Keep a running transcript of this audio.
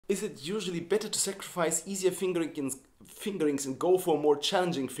Is it usually better to sacrifice easier fingerings and go for a more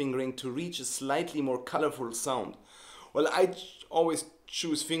challenging fingering to reach a slightly more colorful sound? Well, I always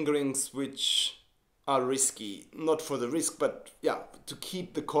choose fingerings which are risky, not for the risk, but yeah, to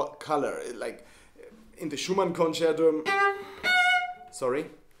keep the color. Like in the Schumann concerto, sorry,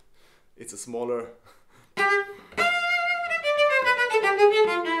 it's a smaller.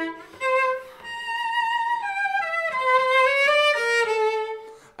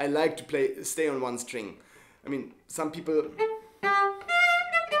 I like to stay on one string. I mean, some people,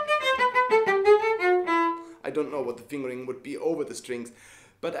 I don't know what the fingering would be over the strings,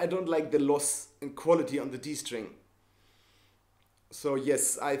 but I don't like the loss in quality on the D string. So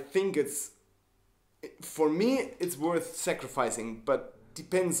yes, I think for me, it's worth sacrificing, but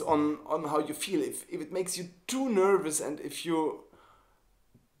depends on how you feel. If it makes you too nervous and if you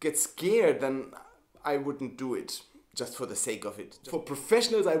get scared, then I wouldn't do it. Just for the sake of it. For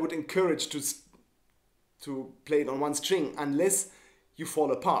professionals, I would encourage to play it on one string unless you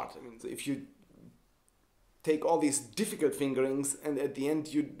fall apart. I mean, if you take all these difficult fingerings and at the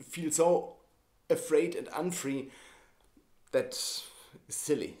end you feel so afraid and unfree, that's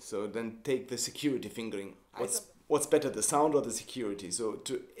silly. So then take the security fingering. What's better, the sound or the security? So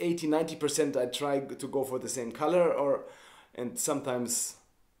to 80-90% I try to go for the same color, and sometimes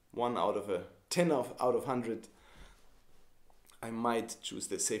 1 out of 10 out of 100 I might choose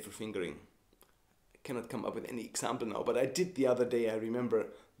the safer fingering. I cannot come up with any example now, but I did the other day. I remember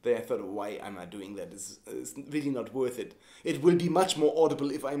there I thought, why am I doing that? It's really not worth it. It will be much more audible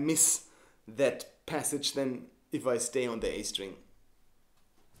if I miss that passage than if I stay on the A string.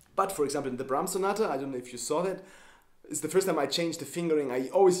 But for example, in the Brahms Sonata, I don't know if you saw that, it's the first time I changed the fingering. I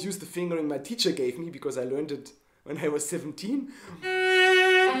always used the fingering my teacher gave me because I learned it when I was 17.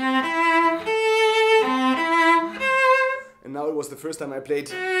 And now it was the first time I played.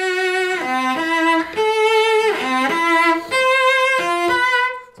 So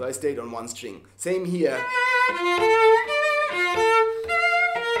I stayed on one string. Same here.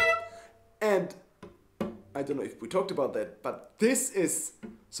 And I don't know if we talked about that, but this is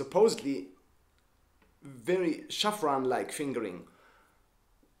supposedly very Shafran-like fingering.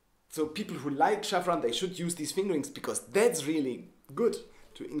 So people who like Shafran, they should use these fingerings because that's really good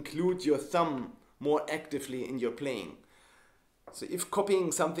to include your thumb more actively in your playing. So if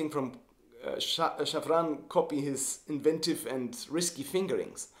copying something from Shafran, copy his inventive and risky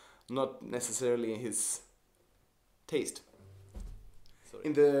fingerings, not necessarily his taste. Sorry.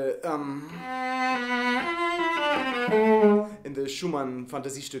 In the Schumann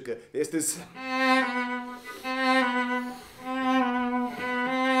Fantasiestücke, there's this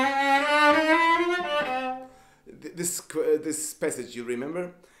this passage, you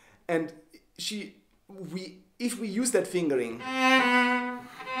remember? And if we use that fingering,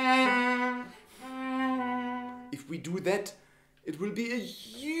 if we do that, it will be a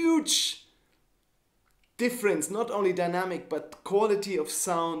huge difference, not only dynamic, but quality of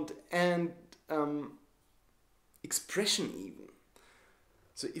sound and expression even.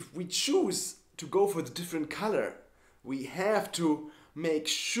 So if we choose to go for the different color, we have to make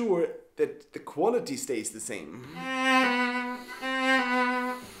sure that the quality stays the same.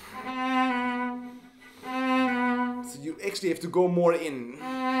 So you actually have to go more in.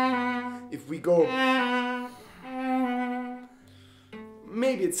 If we go...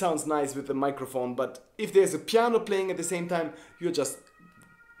 Maybe it sounds nice with the microphone, but if there's a piano playing at the same time, you're just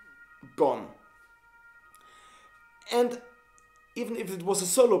gone. And even if it was a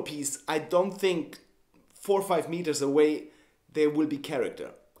solo piece, I don't think 4 or 5 meters away there will be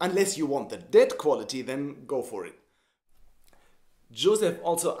character. Unless you want the dead quality, then go for it. Joseph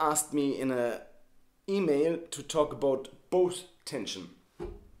also asked me in an email to talk about bow tension.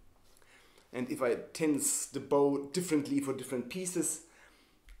 And if I tense the bow differently for different pieces.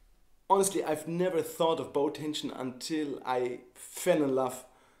 Honestly, I've never thought of bow tension until I fell in love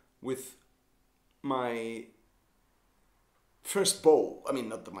with my first bow. I mean,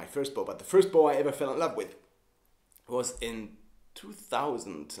 not my first bow, but the first bow I ever fell in love with was in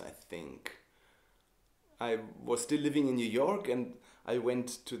 2000, I think. I was still living in New York and I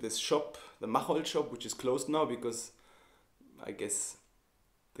went to this shop, the Machold shop, which is closed now because I guess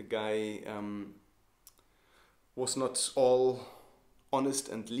the guy was not all honest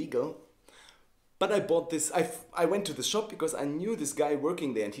and legal. But I bought this, I went to the shop because I knew this guy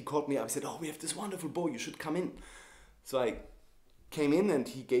working there and he called me up and said, oh, we have this wonderful bow, you should come in. So I came in and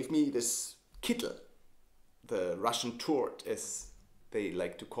he gave me this kittel, the Russian tort as they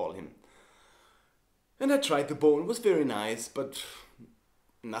like to call him. And I tried the bow, it was very nice, but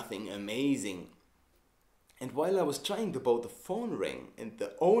nothing amazing. And while I was trying the bow, the phone rang, and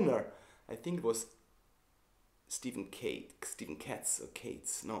the owner, I think it was Stephen Katz or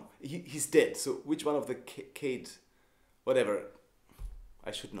Cates. No, he's dead. So which one of the Kate, whatever.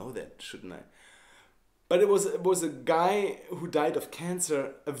 I should know that, shouldn't I? But it was a guy who died of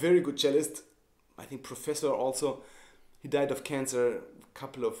cancer, a very good cellist, I think professor also. He died of cancer a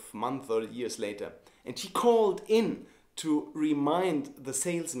couple of months or years later. And he called in to remind the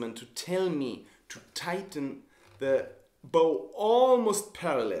salesman to tell me to tighten the bow almost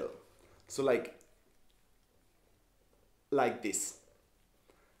parallel. So like this.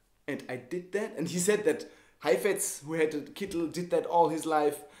 And I did that, and he said that Heifetz, who had a Kittel, did that all his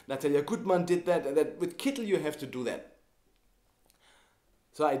life. Natalia Gutmann did that, and that with Kittel you have to do that.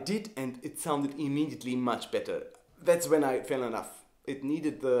 So I did, and it sounded immediately much better. That's when I fell in love. It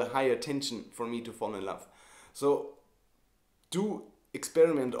needed the higher tension for me to fall in love. So do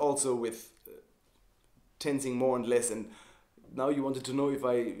experiment also with tensing more and less. And now you wanted to know if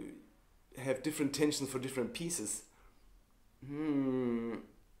I have different tensions for different pieces.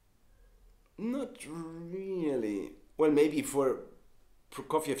 Not really. Well, maybe for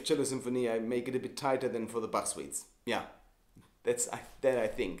Prokofiev Cello Symphony I make it a bit tighter than for the Bach suites. Yeah, that I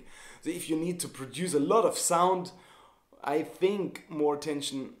think. So if you need to produce a lot of sound, I think more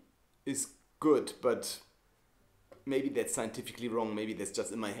tension is good, but maybe that's scientifically wrong, maybe that's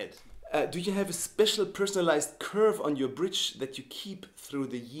just in my head. Do you have a special personalized curve on your bridge that you keep through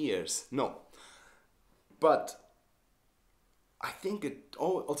the years? No. But I think it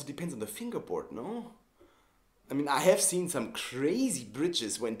also depends on the fingerboard, no? I mean, I have seen some crazy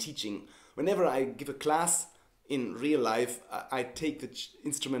bridges when teaching. Whenever I give a class in real life, I take the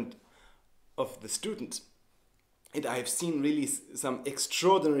instrument of the student. And I have seen really some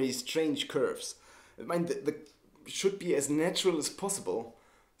extraordinary strange curves. I mean, the should be as natural as possible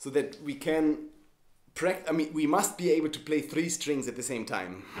so that we can practice. I mean, we must be able to play 3 strings at the same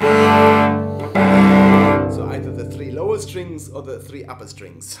time. So either the 3 lower strings or the 3 upper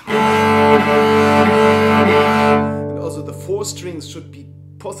strings. And also the 4 strings should be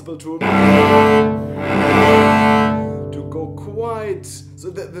possible to go quite, so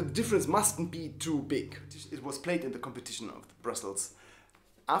the difference mustn't be too big. It was played in the competition of Brussels.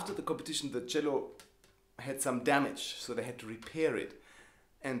 After the competition, the cello had some damage, so they had to repair it.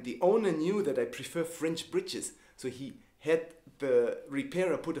 And the owner knew that I prefer French bridges, so he had the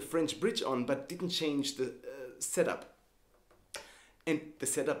repairer put a French bridge on, but didn't change the setup. And the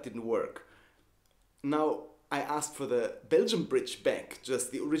setup didn't work. Now I asked for the Belgian bridge back,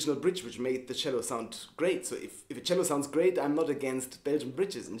 just the original bridge, which made the cello sound great. So if a cello sounds great, I'm not against Belgian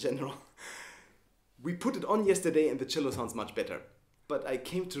bridges in general. We put it on yesterday and the cello sounds much better. But I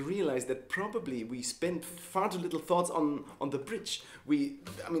came to realize that probably we spent far too little thoughts on the bridge.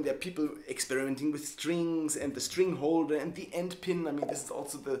 I mean, there are people experimenting with strings and the string holder and the end pin. I mean, this is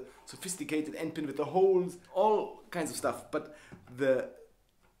also the sophisticated end pin with the holes, all kinds of stuff. But the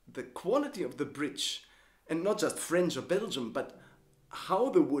quality of the bridge, and not just French or Belgium, but how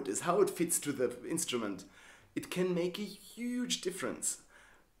the wood is, how it fits to the instrument, it can make a huge difference.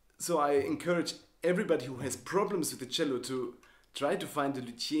 So I encourage everybody who has problems with the cello to try to find a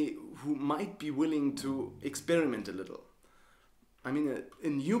luthier who might be willing to experiment a little. I mean, a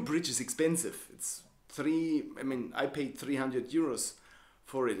new bridge is expensive. I paid 300 euros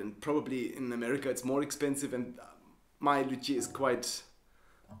for it, and probably in America it's more expensive, and my luthier is quite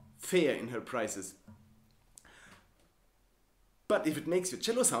fair in her prices. But if it makes your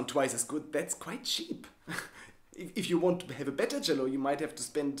cello sound twice as good, that's quite cheap. If you want to have a better cello, you might have to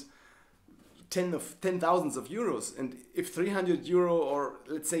spend 10,000s of euros. And if 300 euro, or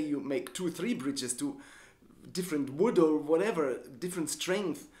let's say you make 2 or 3 bridges to different wood or whatever, different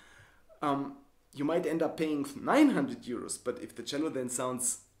strength, you might end up paying 900 euros. But if the cello then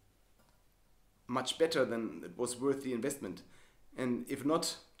sounds much better, then it was worth the investment. And if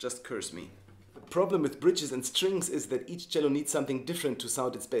not, just curse me. The problem with bridges and strings is that each cello needs something different to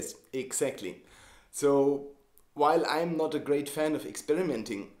sound its best. Exactly. So while I'm not a great fan of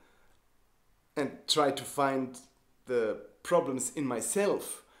experimenting and try to find the problems in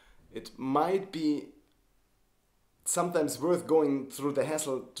myself, it might be sometimes worth going through the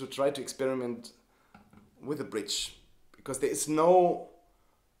hassle to try to experiment with a bridge, because there is no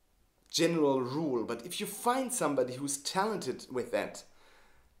general rule. But if you find somebody who's talented with that,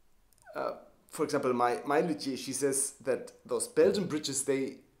 for example, my luthier, she says that those Belgian bridges,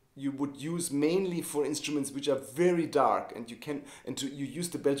 you would use mainly for instruments which are very dark, and you use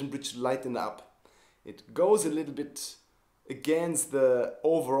the Belgian bridge to lighten up. It goes a little bit against the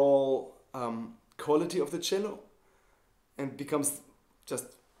overall quality of the cello and becomes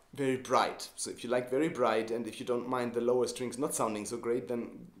just very bright. So if you like very bright and if you don't mind the lower strings not sounding so great,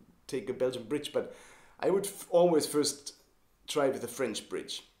 then take a Belgian bridge. But I would always first try with a French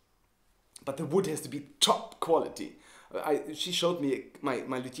bridge. But the wood has to be top quality. She showed me, my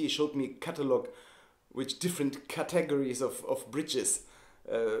luthier showed me a catalog with different categories of bridges.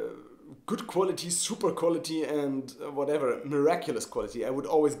 Good quality, super quality, and whatever, miraculous quality. I would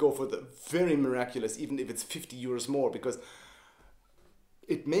always go for the very miraculous, even if it's 50 euros more, because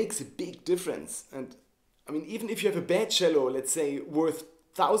it makes a big difference. And I mean, even if you have a bad cello, let's say worth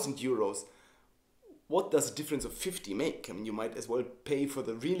 1,000 euros, what does a difference of 50 make? I mean, you might as well pay for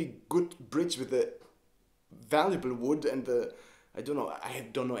the really good bridge with the valuable wood and the, I don't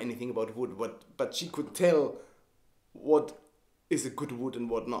know anything about wood, but she could tell what is a good wood and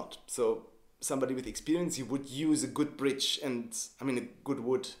what not. So somebody with experience, you would use a good bridge and, I mean, a good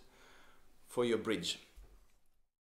wood for your bridge.